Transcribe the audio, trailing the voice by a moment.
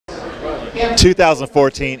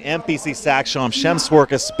2014 NPC SAC Show. I'm Shem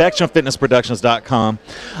Swerkus, SpectrumFitnessProductions.com.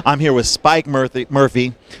 I'm here with Spike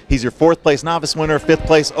Murphy. He's your 4th place novice winner, 5th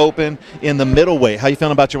place open in the middleweight. How you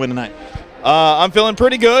feeling about your win tonight? I'm feeling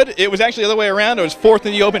pretty good. It was actually the other way around. I was 4th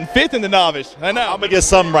in the open, 5th in the novice. I know. I'm going to get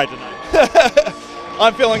something right tonight.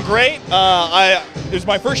 I'm feeling great. It was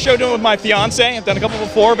my first show doing it with my fiance. I've done a couple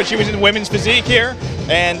before, but she was in women's physique here.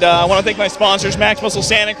 And I want to thank my sponsors, Max Muscle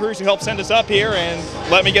Santa Cruz, who helped send us up here and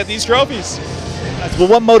let me get these trophies. Well,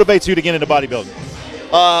 what motivates you to get into bodybuilding?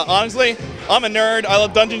 Honestly, I'm a nerd. I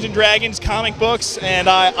love Dungeons and Dragons, comic books, and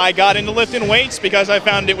I got into lifting weights because I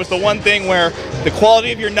found it was the one thing where the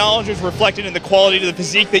quality of your knowledge was reflected in the quality of the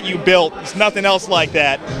physique that you built. There's nothing else like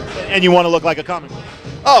that. And you want to look like a comic book?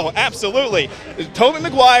 Oh, absolutely. Tobey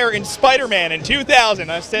Maguire in Spider-Man in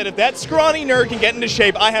 2000. I said, if that scrawny nerd can get into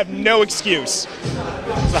shape, I have no excuse.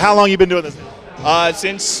 So how long you been doing this?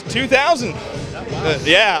 Since 2000.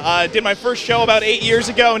 Yeah, I did my first show about 8 years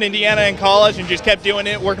ago in Indiana in college and just kept doing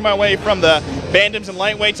it, working my way from the bandims and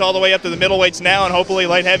lightweights all the way up to the middleweights now and hopefully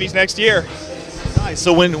light heavies next year. Nice.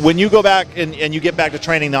 So when you go back and you get back to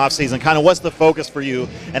training in the off season, kind of what's the focus for you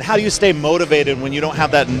and how do you stay motivated when you don't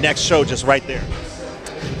have that next show just right there?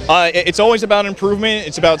 It's always about improvement.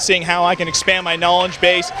 It's about seeing how I can expand my knowledge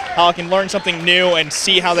base, how I can learn something new and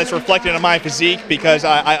see how that's reflected in my physique, because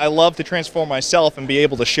I love to transform myself and be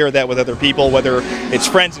able to share that with other people, whether it's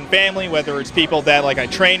friends and family, whether it's people that I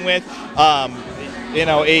train with. You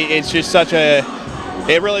know, it's just such a...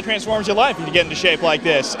 It really transforms your life if you get into shape like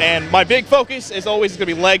this. And my big focus is always going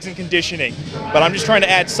to be legs and conditioning. But I'm just trying to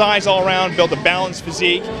add size all around, build a balanced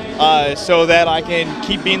physique so that I can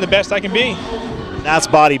keep being the best I can be. That's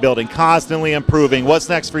bodybuilding, constantly improving. What's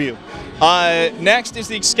next for you? Next is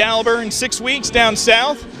the Excalibur in 6 weeks down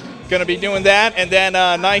south. Going to be doing that, and then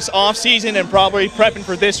a nice off season and probably prepping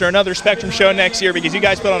for this or another Spectrum show next year because you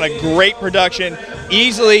guys put on a great production.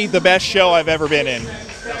 Easily the best show I've ever been in.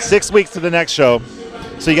 6 weeks to the next show.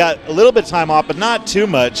 So you got a little bit of time off, but not too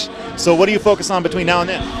much. So what do you focus on between now and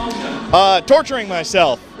then? Torturing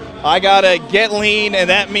myself. I gotta get lean, and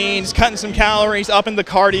that means cutting some calories, upping the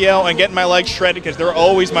cardio, and getting my legs shredded because they're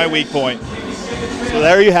always my weak point. So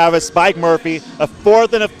there you have it, Spike Murphy, a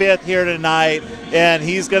 4th and a 5th here tonight, and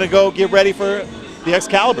he's gonna go get ready for the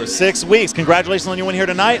Excalibur. 6 weeks. Congratulations on your win here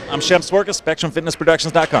tonight. I'm Shem Swerkus,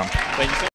 SpectrumFitnessProductions.com. Thank you so much.